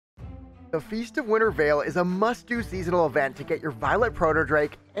The Feast of Winter Veil is a must-do seasonal event to get your Violet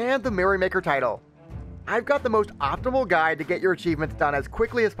Protodrake and the Merrymaker title. I've got the most optimal guide to get your achievements done as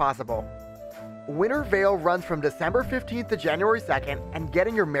quickly as possible. Winter Veil runs from December 15th to January 2nd, and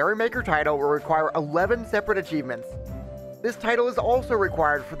getting your Merrymaker title will require 11 separate achievements. This title is also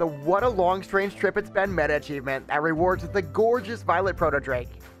required for the What a Long Strange Trip It's Been meta achievement that rewards the gorgeous Violet Protodrake.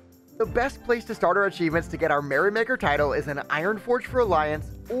 The best place to start our achievements to get our Merrymaker title is in Ironforge for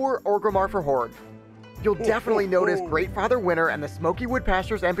Alliance or Orgrimmar for Horde. You'll definitely notice Great Father Winter and the Smoky Wood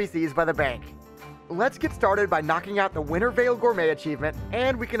Pastures NPCs by the bank. Let's get started by knocking out the Winter Veil Gourmet achievement,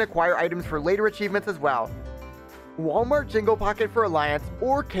 and we can acquire items for later achievements as well. Walmart Jingle Pocket for Alliance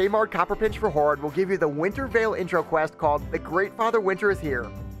or Kmart Copperpinch for Horde will give you the Winter Veil intro quest called The Great Father Winter is Here.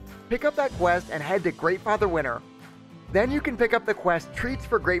 Pick up that quest and head to Great Father Winter. Then you can pick up the quest Treats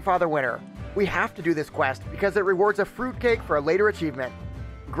for Great Father Winter. We have to do this quest because it rewards a fruitcake for a later achievement.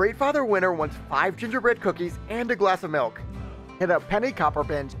 Great Father Winter wants 5 gingerbread cookies and a glass of milk. Hit up Penny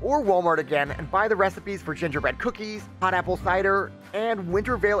Copperpinch or Walmart again and buy the recipes for gingerbread cookies, hot apple cider, and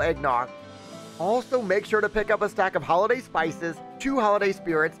Winter Veil eggnog. Also make sure to pick up a stack of holiday spices, 2 holiday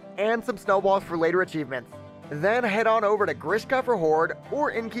spirits, and some snowballs for later achievements. Then head on over to Grishka for Horde or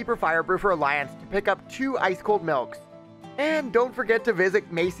Innkeeper Firebrew for Alliance to pick up 2 ice cold milks. And don't forget to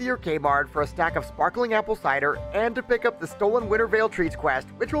visit Macy or Kmart for a stack of sparkling apple cider and to pick up the Stolen Winter Veil Treats quest,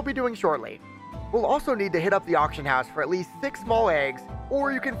 which we'll be doing shortly. We'll also need to hit up the auction house for at least 6 small eggs,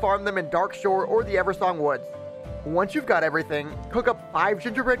 or you can farm them in Darkshore or the Eversong Woods. Once you've got everything, cook up 5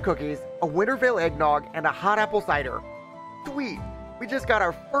 gingerbread cookies, a Winter Veil eggnog, and a hot apple cider. Sweet! We just got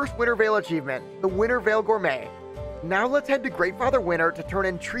our first Winter Veil achievement, the Winter Veil Gourmet. Now let's head to Great Father Winter to turn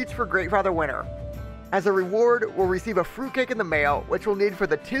in Treats for Great Father Winter. As a reward, we'll receive a fruitcake in the mail, which we'll need for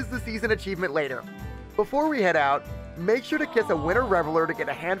the 'Tis the Season achievement later. Before we head out, make sure to kiss a winter reveler to get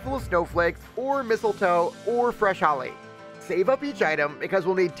a handful of snowflakes, or mistletoe, or fresh holly. Save up each item because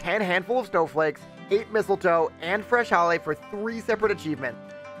we'll need 10 handful of snowflakes, 8 mistletoe, and fresh holly for 3 separate achievements.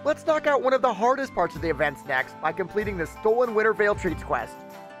 Let's knock out one of the hardest parts of the events next by completing the Stolen Winter Veil Treats quest.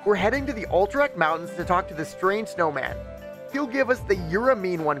 We're heading to the Wotlk Mountains to talk to the Strange Snowman. He'll give us the You're a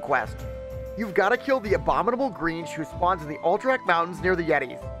Mean One quest. You've got to kill the Abominable Greensh who spawns in the Wotlk Mountains near the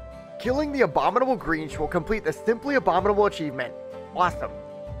Yetis. Killing the Abominable Greensh will complete the Simply Abominable achievement. Awesome.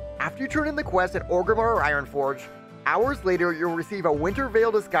 After you turn in the quest at Orgrimmar or Ironforge, hours later you'll receive a Winter Veil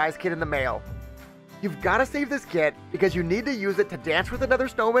Disguise kit in the mail. You've got to save this kit because you need to use it to dance with another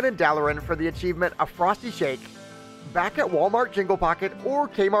snowman in Dalaran for the achievement A Frosty Shake. Back at Walmart Jingle Pocket or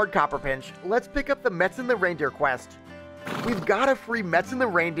Kmart Copperpinch, let's pick up the Metzen the Reindeer quest. We've got a free Metzen the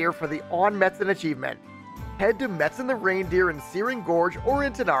Reindeer for the On Metzen achievement. Head to Metzen the Reindeer in Searing Gorge or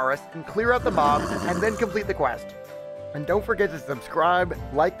in Tanaris and clear out the mobs and then complete the quest. And don't forget to subscribe,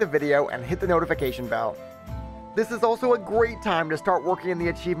 like the video, and hit the notification bell. This is also a great time to start working in the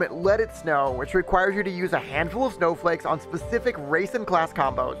achievement Let It Snow, which requires you to use a handful of snowflakes on specific race and class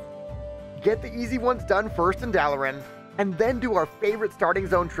combos. Get the easy ones done first in Dalaran, and then do our favorite starting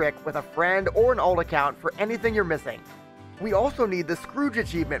zone trick with a friend or an alt account for anything you're missing. We also need the Scrooge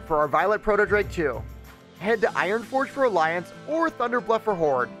achievement for our Violet Protodrake too. Head to Ironforge for Alliance or Thunderbluff for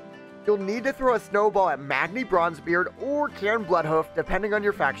Horde. You'll need to throw a snowball at Magni Bronzebeard or Cairn Bloodhoof depending on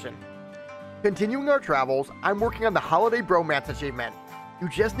your faction. Continuing our travels, I'm working on the Holiday Bromance achievement. You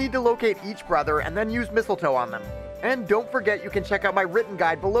just need to locate each brother and then use mistletoe on them. And don't forget you can check out my written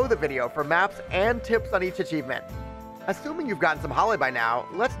guide below the video for maps and tips on each achievement. Assuming you've gotten some holly by now,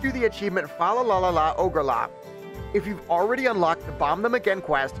 let's do the achievement Fa La La La La Ogre La. If you've already unlocked the Bomb Them Again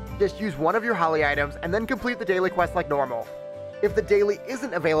quest, just use one of your holly items and then complete the daily quest like normal. If the daily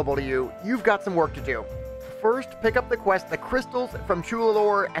isn't available to you, you've got some work to do. First, pick up the quest The Crystals from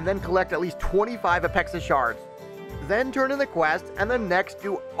Chulalore and then collect at least 25 Apexis shards. Then turn in the quest and then next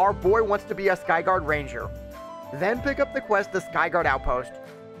do Our Boy Wants to Be a Skyguard Ranger. Then pick up the quest The Skyguard Outpost.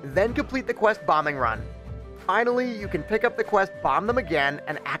 Then complete the quest Bombing Run. Finally, you can pick up the quest Bomb Them Again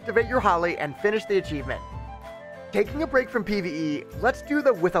and activate your holly and finish the achievement. Taking a break from PvE, let's do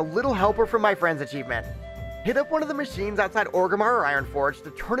the With a Little Helper from My Friends achievement. Hit up one of the machines outside Orgrimmar or Ironforge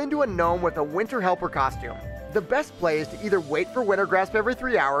to turn into a gnome with a Winter Helper costume. The best play is to either wait for Winter Grasp every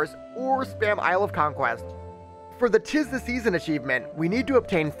 3 hours or spam Isle of Conquest. For the 'Tis the Season achievement, we need to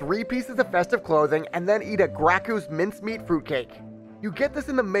obtain 3 pieces of festive clothing and then eat a Graku's mincemeat fruitcake. You get this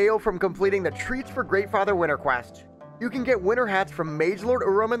in the mail from completing the Treats for Great Father Winter quest. You can get winter hats from Mage Lord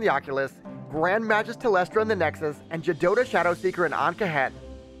Urum in the Oculus, Grand Magus Telestra in the Nexus, and Jadota Shadowseeker in Ankahet.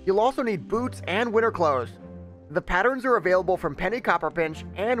 You'll also need boots and winter clothes. The patterns are available from Penny Copperpinch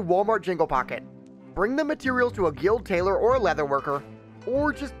and Walmart Jingle Pocket. Bring the materials to a guild tailor or a leatherworker,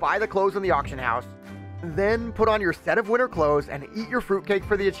 or just buy the clothes in the auction house. Then put on your set of winter clothes and eat your fruitcake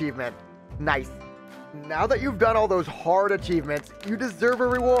for the achievement. Nice. Now that you've done all those hard achievements, you deserve a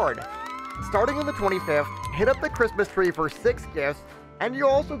reward. Starting on the 25th, hit up the Christmas tree for 6 gifts, and you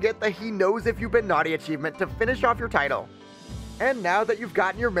also get the He Knows If You've Been Naughty achievement to finish off your title. And now that you've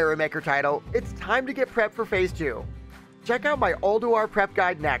gotten your Merrymaker title, it's time to get prepped for Phase 2. Check out my All-Do-Our prep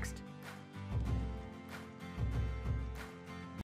guide next.